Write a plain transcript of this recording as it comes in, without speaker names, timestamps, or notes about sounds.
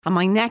And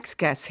my next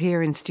guests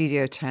here in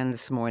Studio 10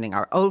 this morning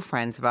are old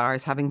friends of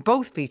ours, having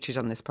both featured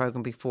on this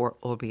programme before,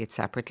 albeit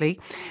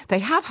separately. They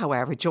have,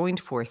 however, joined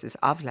forces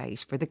of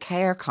late for the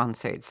Care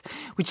Concerts,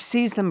 which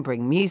sees them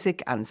bring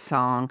music and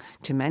song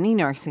to many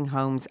nursing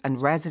homes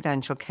and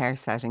residential care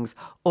settings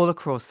all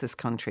across this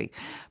country.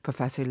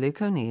 Professor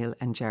Luke O'Neill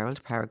and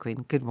Gerald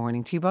Peregrine, good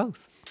morning to you both.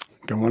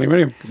 Good morning,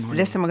 Miriam. Good morning.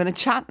 Listen, we're going to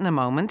chat in a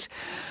moment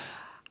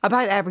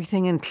about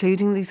everything,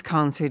 including these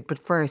concerts, but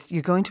first,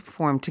 you're going to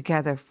perform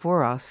together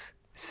for us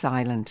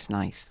Silent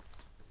Night.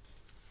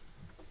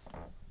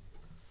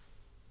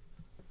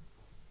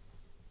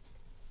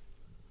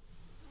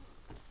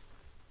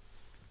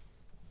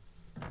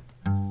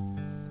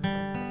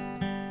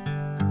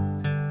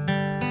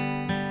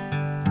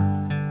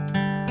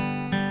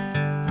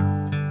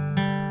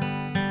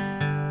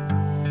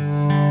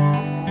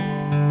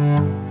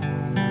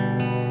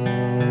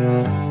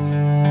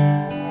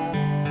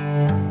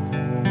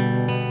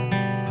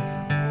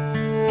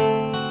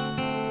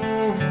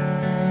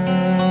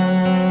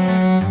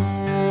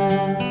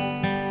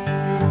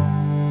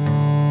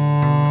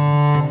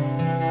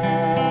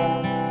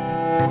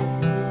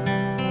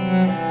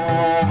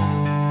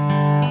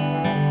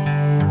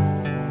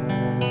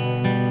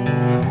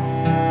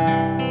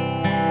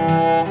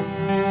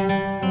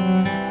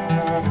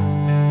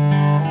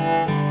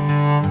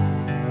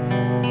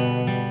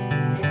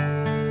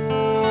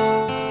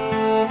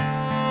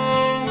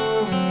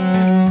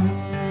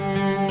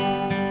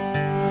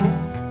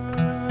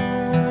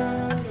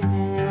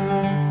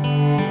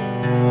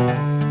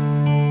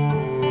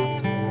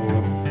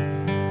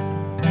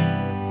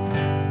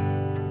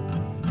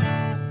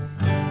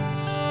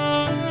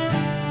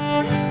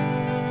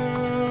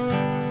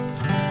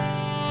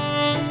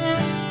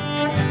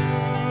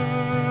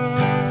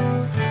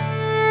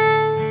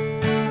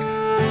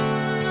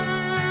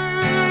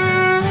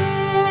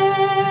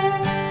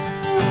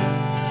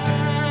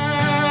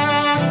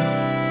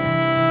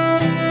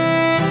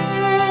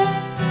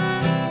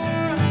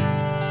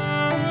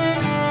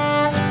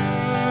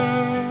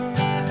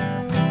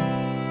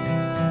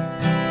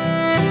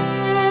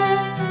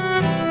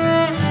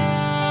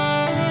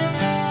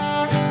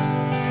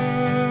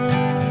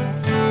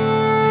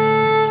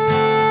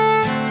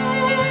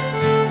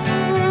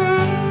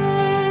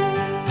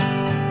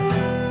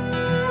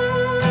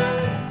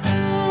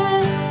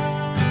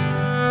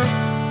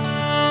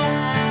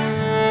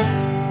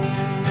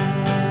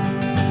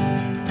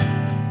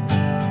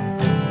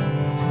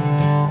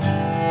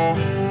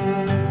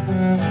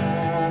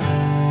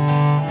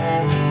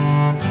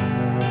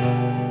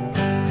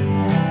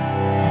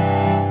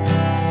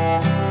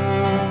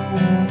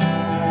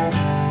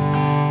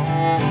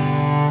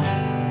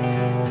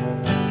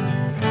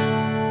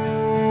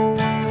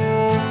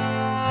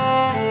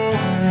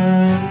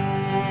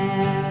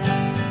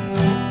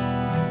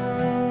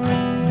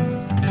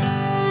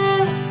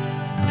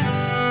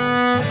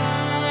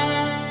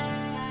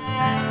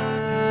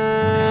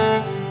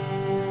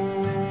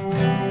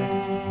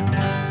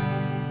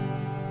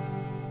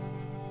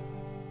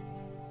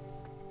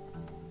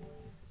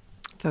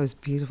 That was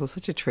beautiful.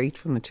 Such a treat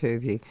from the two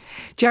of you.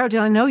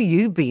 Geraldine, I know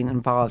you've been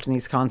involved in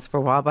these concerts for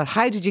a while, but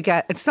how did you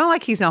get... It's not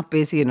like he's not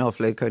busy enough,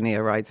 Luke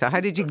O'Neill, right? So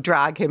how did you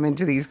drag him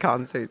into these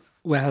concerts?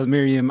 Well,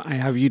 Miriam, I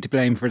have you to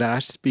blame for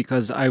that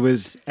because I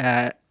was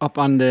up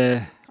on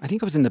the... I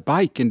think I was in the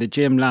bike in the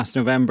gym last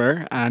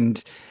November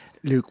and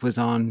Luke was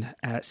on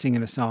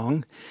singing a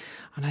song.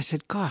 And I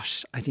said,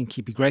 gosh, I think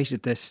he'd be great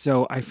at this.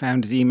 So I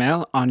found his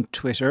email on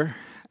Twitter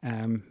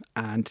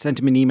and sent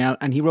him an email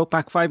and he wrote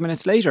back 5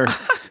 minutes later.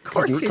 Of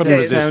course he couldn't did.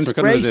 resist. Sounds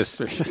great.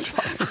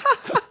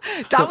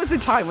 That was the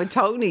time with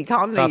Tony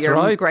Connolly, your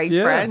right. great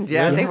Yeah. friend.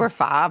 Yeah, they were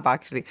fab,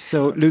 actually.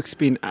 So Luke's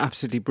been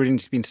absolutely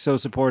brilliant. He's been so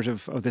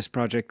supportive of this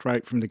project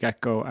right from the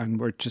get-go and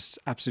we're just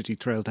absolutely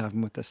thrilled to have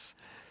him with us.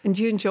 And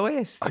do you enjoy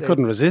it? I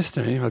couldn't resist.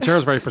 Well,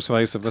 Gerald's very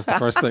persuasive. That's the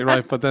first thing,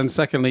 right? But then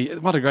secondly,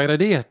 what a great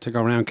idea to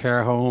go around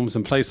care homes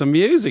and play some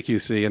music, you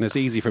see. And it's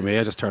easy for me.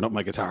 I just turn up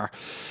my guitar.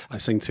 I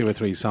sing 2 or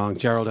 3 songs.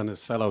 Gerald and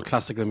his fellow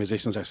classical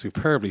musicians are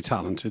superbly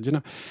talented, you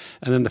know.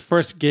 And then the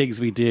first gigs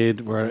we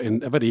did were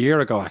about a year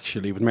ago,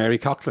 actually, with Mary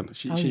Coughlin.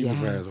 She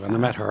was there as well. And I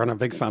met her and I'm a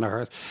big fan of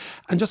hers.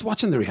 And just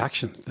watching the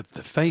reaction,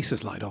 the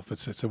faces light up.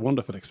 It's a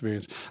wonderful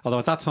experience. Although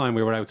at that time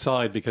we were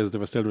outside because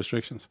there were still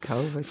restrictions.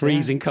 COVID,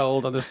 Freezing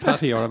cold on this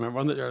patio, I remember,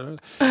 wasn't it?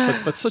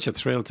 But such a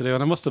thrill to do,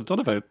 and I must have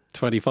done about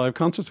 25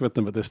 concerts with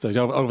them at this stage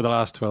over the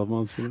last 12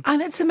 months. You know? And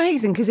it's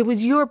amazing because it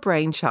was your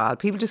brainchild.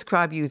 People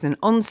describe you as an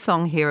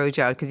unsung hero,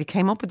 Gerald, because you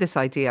came up with this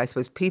idea. I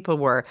suppose people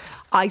were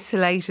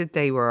isolated.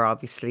 They were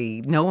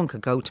obviously, no one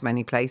could go to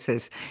many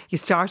places. You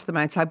started them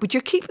outside, but you're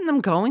keeping them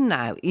going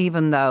now,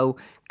 even though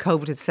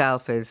COVID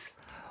itself is...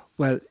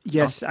 Well,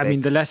 yes, I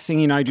mean, the less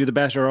singing I do, the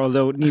better,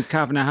 although Niamh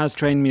Kavanagh has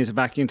trained me as a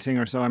backing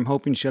singer, so I'm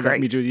hoping she'll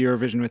let me do the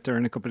Eurovision with her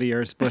in a couple of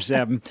years. But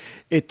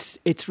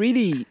it's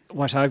really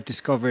what I've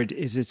discovered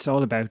is it's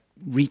all about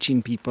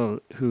reaching people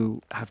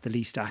who have the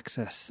least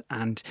access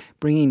and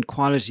bringing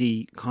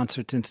quality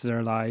concerts into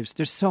their lives.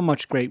 There's so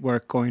much great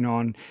work going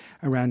on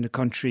around the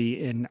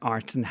country in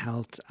arts and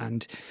health,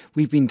 and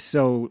we've been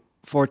so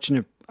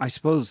fortunate. I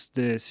suppose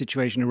the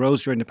situation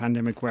arose during the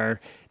pandemic where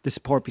the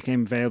support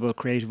became available,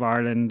 Creative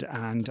Ireland,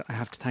 and I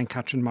have to thank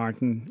Catherine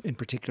Martin in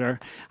particular,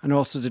 and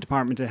also the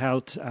Department of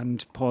Health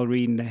and Paul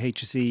Reid and the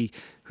HSE,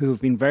 who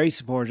have been very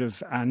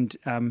supportive. And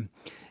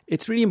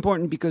it's really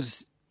important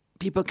because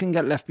people can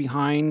get left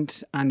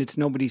behind, and it's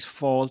nobody's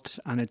fault,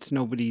 and it's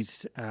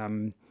nobody's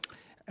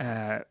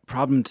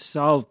problem to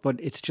solve, but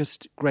it's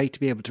just great to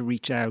be able to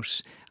reach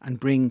out and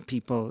bring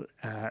people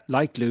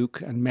like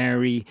Luke and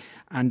Mary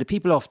and the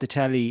people off the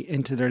telly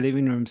into their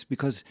living rooms,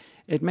 because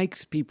it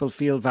makes people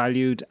feel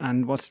valued.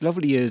 And what's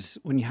lovely is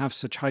when you have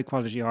such high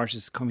quality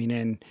artists coming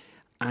in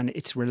and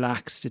it's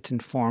relaxed, it's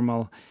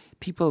informal,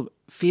 people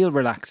feel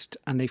relaxed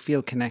and they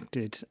feel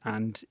connected,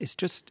 and it's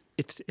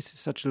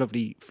such a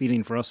lovely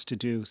feeling for us to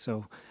do.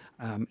 So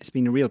it's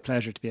been a real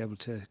pleasure to be able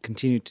to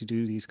continue to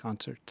do these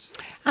concerts.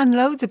 And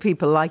loads of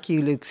people like you,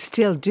 Luke,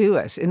 still do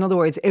it. In other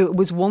words, it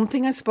was one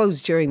thing, I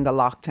suppose, during the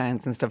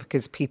lockdowns and stuff,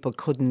 because people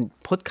couldn't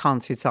put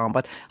concerts on.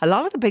 But a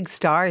lot of the big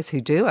stars who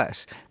do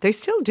it, they're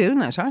still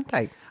doing it, aren't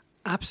they?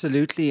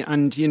 Absolutely.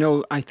 And,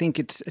 I think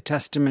it's a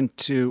testament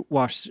to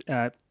what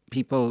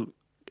people,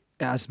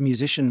 as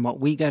musicians, what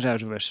we get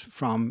out of it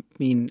from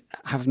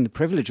having the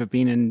privilege of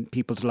being in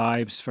people's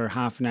lives for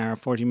half an hour,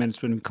 40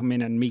 minutes when we come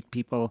in and meet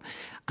people,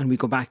 and we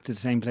go back to the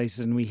same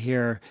places and we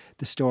hear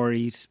the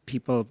stories.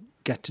 People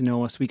get to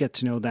know us, we get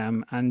to know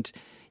them, and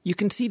you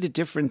can see the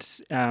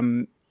difference.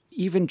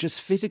 Even just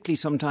physically,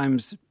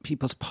 sometimes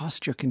people's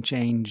posture can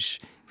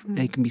change.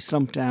 They can be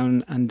slumped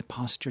down and the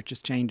posture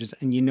just changes,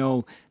 and you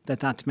know that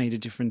that's made a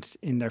difference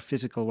in their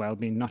physical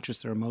well-being, not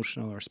just their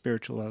emotional or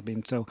spiritual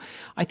well-being. So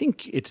I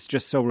think it's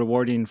just so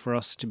rewarding for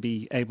us to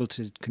be able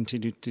to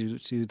continue to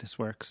do this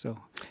work. So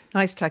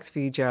nice text for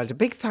you, Gerald. A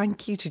big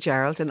thank you to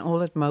Gerald and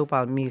Ulad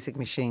Mobile Music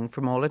Machine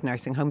from Ulad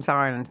Nursing Homes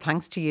Ireland.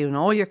 Thanks to you and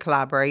all your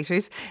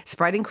collaborators,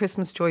 spreading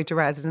Christmas joy to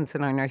residents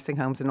in our nursing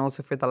homes, and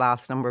also for the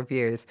last number of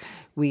years.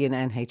 We in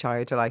NHI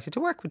are delighted to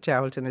work with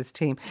Gerald and his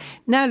team.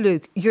 Now,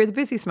 Luke, you're the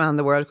busiest man in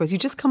the world because you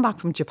just come back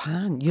from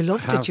Japan. You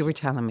loved it, you were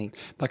telling me.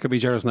 That could be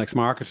Gerald's next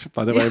market,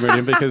 by the way,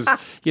 Miriam, because,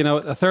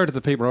 a third of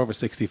the people are over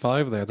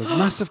 65 there. There's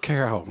massive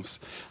care homes.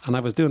 And I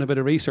was doing a bit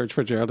of research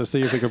for Gerald to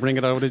see if we could bring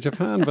it over to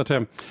Japan. But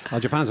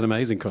Japan's an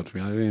amazing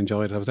country. I really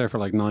enjoyed it. I was there for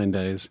like 9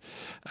 days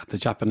at the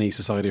Japanese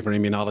Society for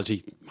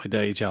Immunology, my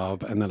day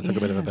job, and then I took a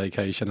bit of a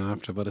vacation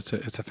after. But it's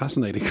a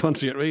fascinating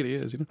country. It really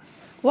is,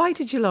 Why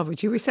did you love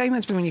it? You were saying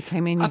that to me when you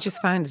came in. You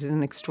just found it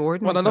an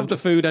extraordinary Well, I love the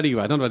food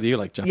anyway. I don't know whether you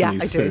like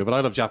Japanese food, but I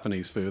love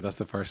Japanese food. That's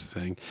the first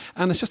thing.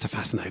 And it's just a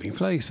fascinating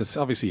place. It's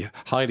obviously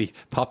highly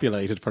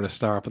populated for a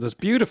start, but there's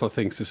beautiful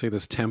things to see.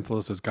 There's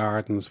temples, there's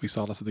gardens. We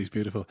saw lots of these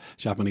beautiful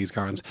Japanese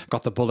gardens.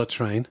 Got the bullet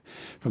train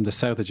from the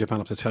south of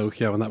Japan up to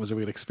Tokyo, and that was a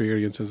real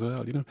experience as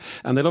well,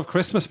 And they love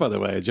Christmas, by the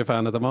way. In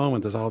Japan at the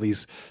moment, there's all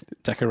these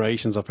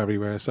decorations up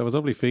everywhere. So it was a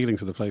lovely feeling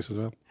to the place as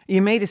well.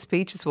 You made a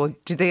speech as well.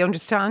 Did they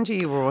understand you?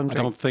 You were wondering.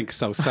 I don't think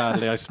so,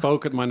 sadly. I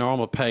spoke at my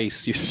normal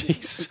pace, you see.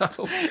 So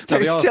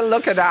they're still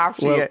looking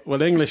after you.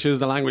 Well, English is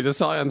the language of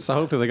science, so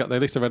hopefully they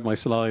at least read my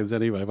slides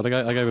anyway. But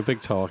I gave a big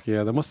talk.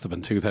 Yeah, there must have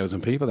been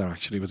 2,000 people there,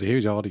 actually. It was a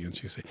huge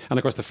audience, you see. And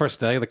of course, the first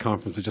day of the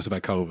conference was just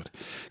about COVID,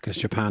 because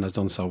Japan has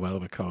done so well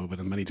with COVID,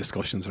 and many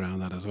discussions around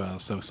that as well.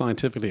 So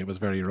scientifically, it was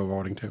very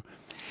rewarding too.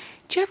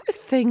 Do you ever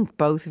think,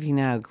 both of you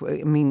now,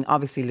 I mean,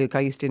 obviously, Luke,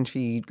 I used to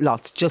interview you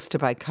lots just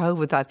about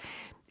COVID, that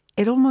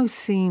it almost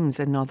seems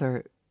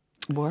another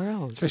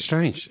world. It's very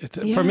strange.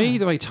 For me,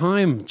 the way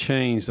time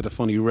changed at a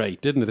funny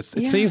rate, didn't it?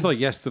 It seems like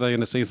yesterday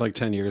and it seems like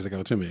 10 years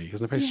ago to me.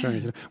 Isn't it very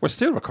strange? We're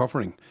still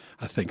recovering,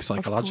 I think,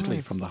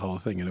 psychologically from the whole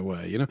thing in a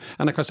way,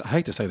 And of course, I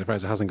hate to say the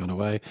phrase, it hasn't gone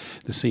away.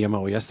 The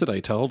CMO yesterday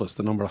told us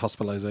the number of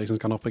hospitalisations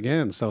gone up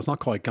again. So it's not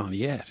quite gone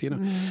yet,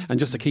 And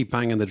just to keep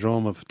banging the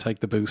drum of take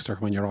the booster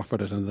when you're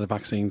offered it, and the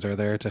vaccines are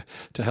there to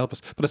help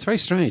us. But it's very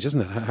strange,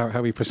 isn't it?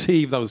 How we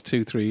perceive those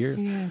 2-3 years.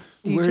 Yeah.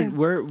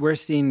 We're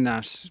seeing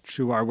that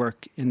through our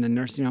work in the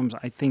nursing homes.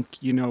 I think,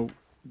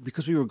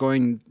 because we were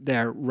going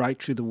there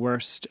right through the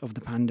worst of the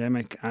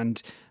pandemic,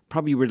 and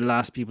probably were the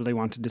last people they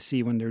wanted to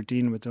see when they were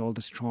dealing with all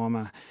this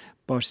trauma.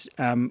 But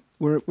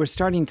we're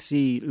starting to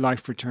see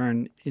life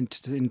return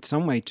in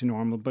some way to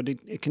normal, but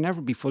it can never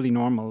be fully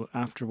normal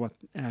after what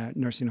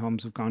nursing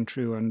homes have gone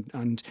through,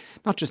 and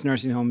not just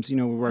nursing homes.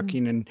 We're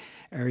working in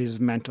areas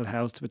of mental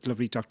health with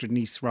lovely Dr.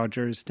 Denise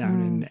Rogers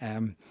down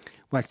in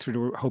Wexford.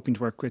 We're hoping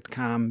to work with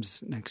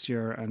CAMS next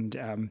year,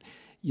 and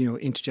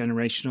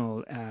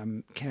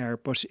intergenerational care.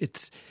 But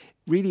it's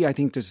really, I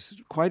think there's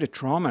quite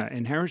a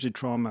inherited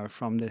trauma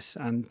from this,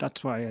 and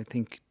that's why I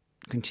think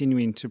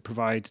continuing to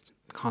provide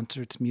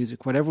concerts,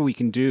 music, whatever we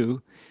can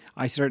do.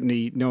 I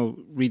certainly know,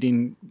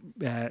 reading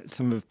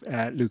some of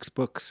Luke's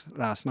books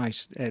last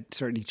night, it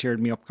certainly cheered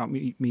me up, got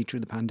me through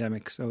the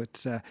pandemic. So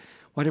it's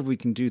whatever we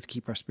can do to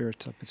keep our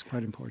spirits up is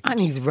quite important. And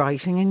he's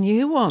writing a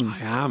new one.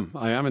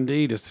 I am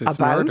indeed. It's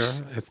About? murder.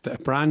 It's the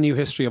brand new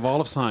history of all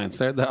of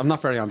science. I'm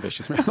not very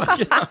ambitious.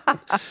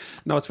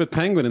 No, it's with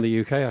Penguin in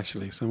the UK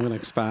actually, so I'm going to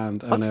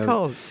expand. What's it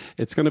called?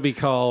 It's going to be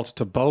called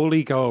To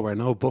Boldly Go Where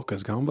No Book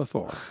Has Gone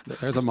Before.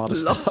 There's a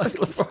modest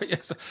title for you.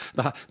 So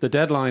the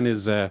deadline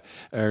is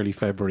early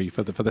February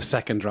for the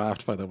second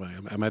draft. By the way,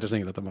 I'm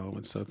editing it at the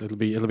moment, so it'll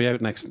be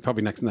out next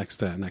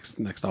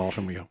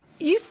autumn. We hope.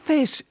 You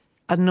fit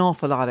an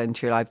awful lot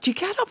into your life. Do you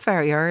get up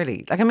very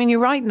early? Like, I mean, you're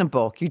writing a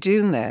book, you're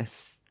doing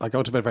this. I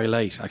go to bed very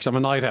late. Actually, I'm a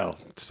night owl,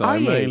 so I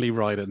mainly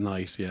write at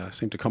night. Yeah, I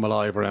seem to come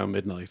alive around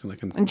midnight, and I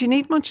can. And do you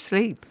need much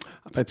sleep?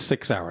 About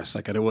 6 hours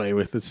I get away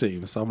with, it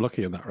seems. So I'm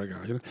lucky in that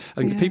regard. You know?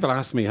 I think people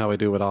ask me how I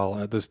do it all.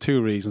 There's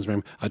two reasons.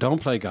 I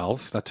don't play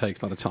golf. That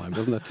takes a lot of time,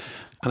 doesn't it?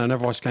 And I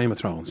never watched Game of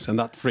Thrones, and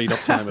that freed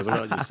up time as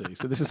well, you see.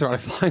 So this is where I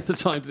find the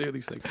time to do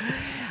these things.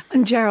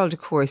 And Gerald,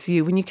 of course,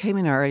 when you came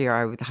in earlier,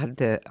 I had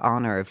the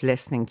honour of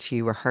listening to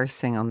you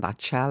rehearsing on that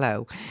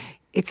cello.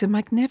 It's a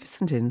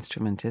magnificent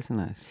instrument, isn't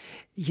it?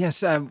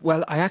 Yes.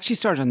 Well, I actually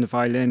started on the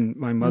violin.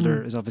 My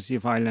mother is obviously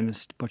a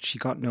violinist, but she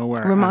got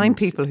nowhere. Remind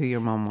people who your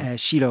mum was.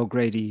 Sheila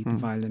O'Grady, the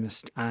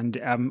violinist. And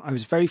I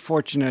was very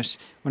fortunate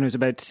when I was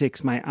about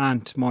 6. My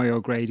aunt, Moya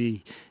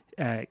O'Grady,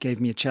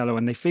 gave me a cello,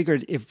 and they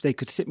figured if they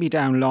could sit me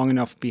down long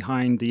enough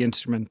behind the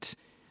instrument,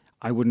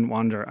 I wouldn't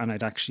wander and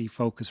I'd actually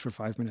focus for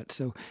 5 minutes.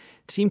 So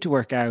it seemed to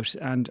work out.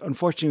 And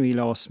unfortunately, we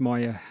lost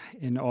Moya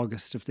in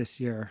August of this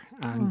year.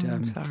 And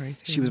I'm sorry.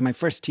 she was my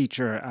first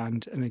teacher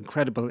and an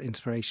incredible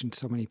inspiration to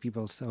so many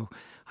people. So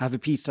I have a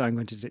piece that I'm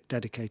going to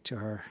dedicate to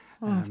her,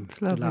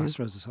 The Last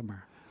Rose of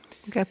Summer.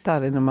 We'll get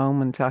that in a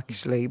moment,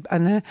 actually.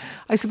 And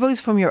I suppose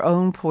from your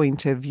own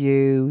point of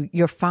view,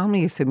 your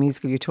family is so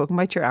musical. You're talking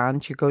about your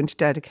aunt. You're going to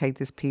dedicate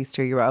this piece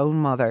to your own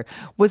mother.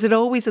 Was it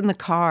always in the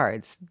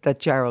cards that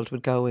Gerald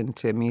would go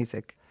into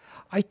music?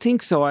 I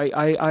think so.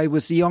 I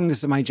was the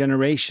youngest of my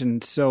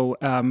generation, so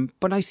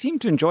but I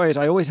seemed to enjoy it.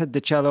 I always had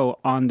the cello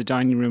on the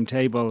dining room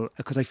table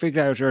because I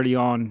figured out early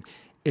on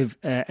if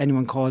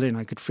anyone called in,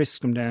 I could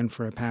frisk them down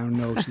for £1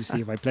 note to see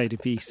if I played a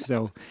piece.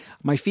 So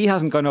my fee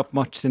hasn't gone up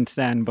much since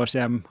then, but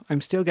I'm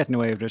still getting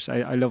away with it.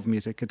 I love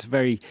music.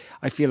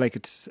 I feel like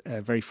it's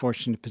a very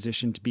fortunate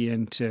position to be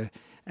in to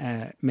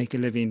make a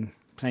living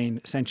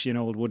playing essentially an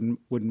old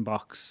wooden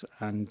box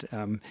and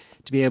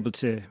to be able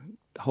to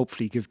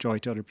hopefully give joy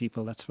to other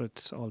people. That's what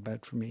it's all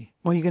about for me.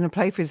 Well, you're going to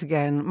play for us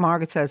again.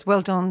 Margaret says,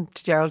 well done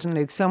to Gerald and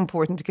Luke. So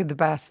important to give the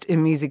best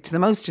in music to the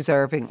most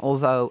deserving,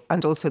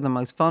 and also the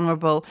most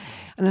vulnerable.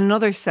 And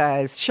another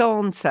says,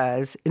 Sean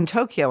says, in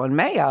Tokyo and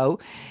Mayo,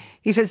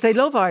 he says they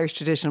love Irish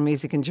traditional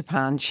music in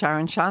Japan.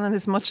 Sharon Shannon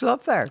is much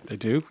loved there. They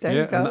do. There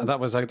you go. And that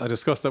was I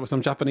discussed that with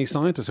some Japanese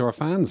scientists who are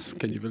fans.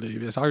 Can you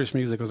believe? Yes, Irish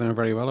music was doing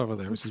very well over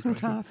there, which is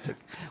fantastic.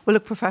 Well,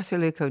 look, Professor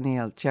Luke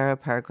O'Neill,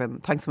 Gerald Peregrine,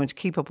 thanks so much.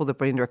 Keep up all the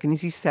brilliant work. And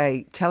as you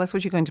say, tell us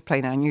what you're going to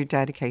play now. And you're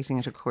dedicating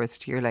it, of course,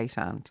 to your late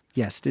aunt.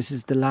 Yes, this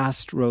is The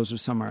Last Rose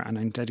of Summer, and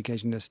I'm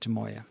dedicating this to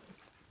Moya.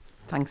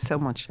 Thanks so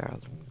much,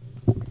 Gerald.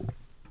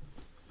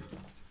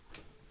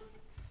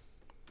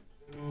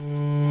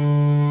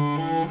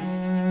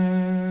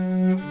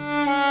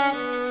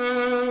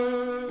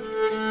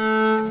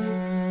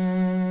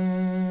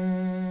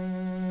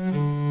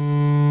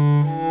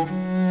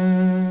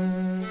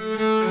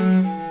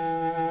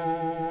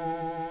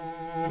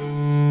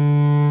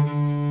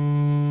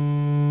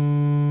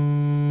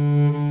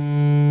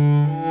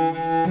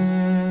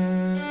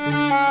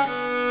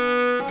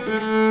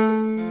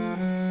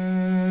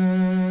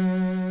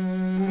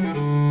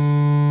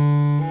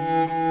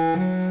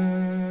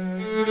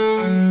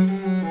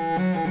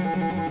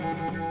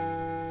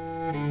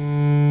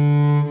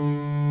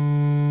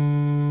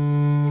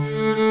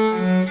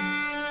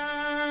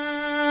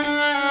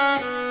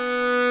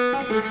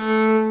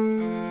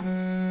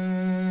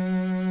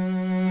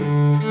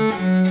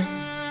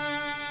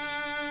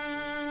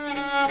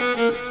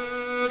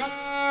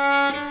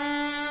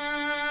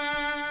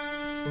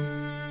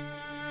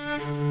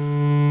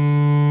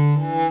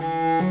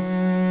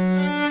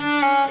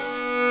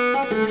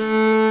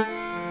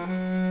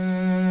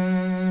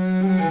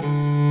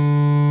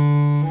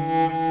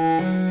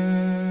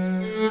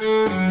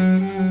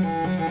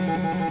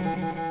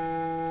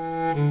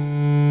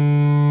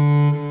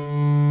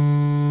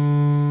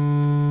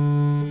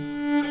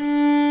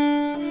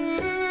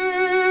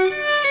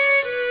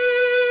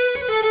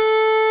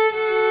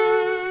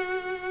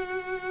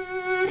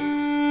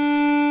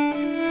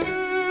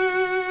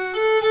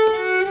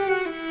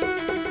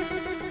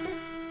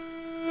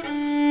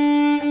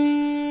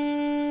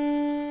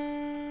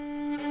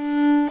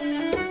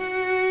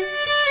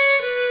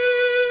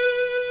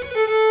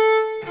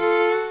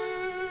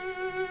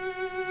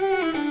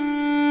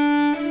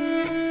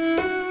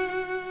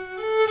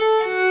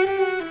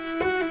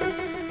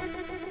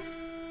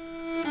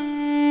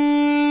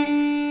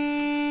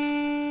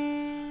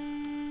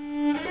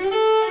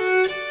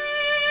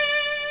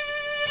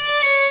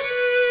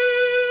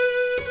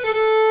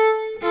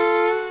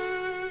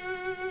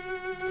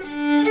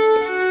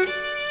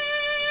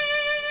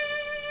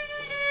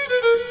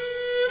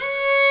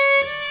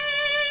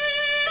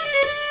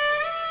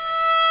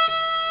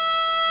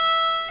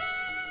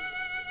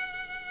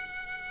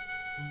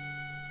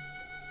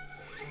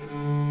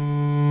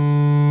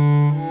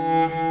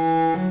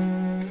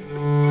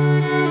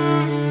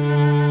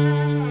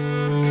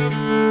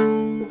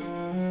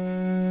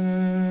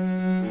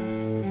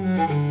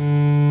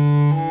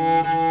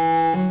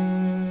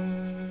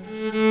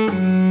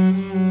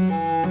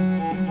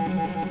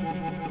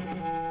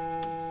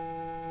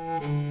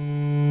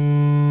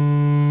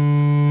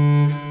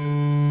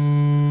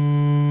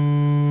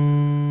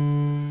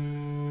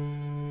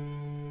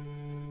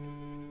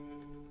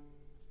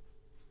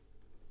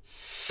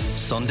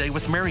 Sunday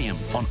with Miriam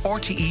on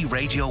RTE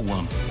Radio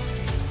 1.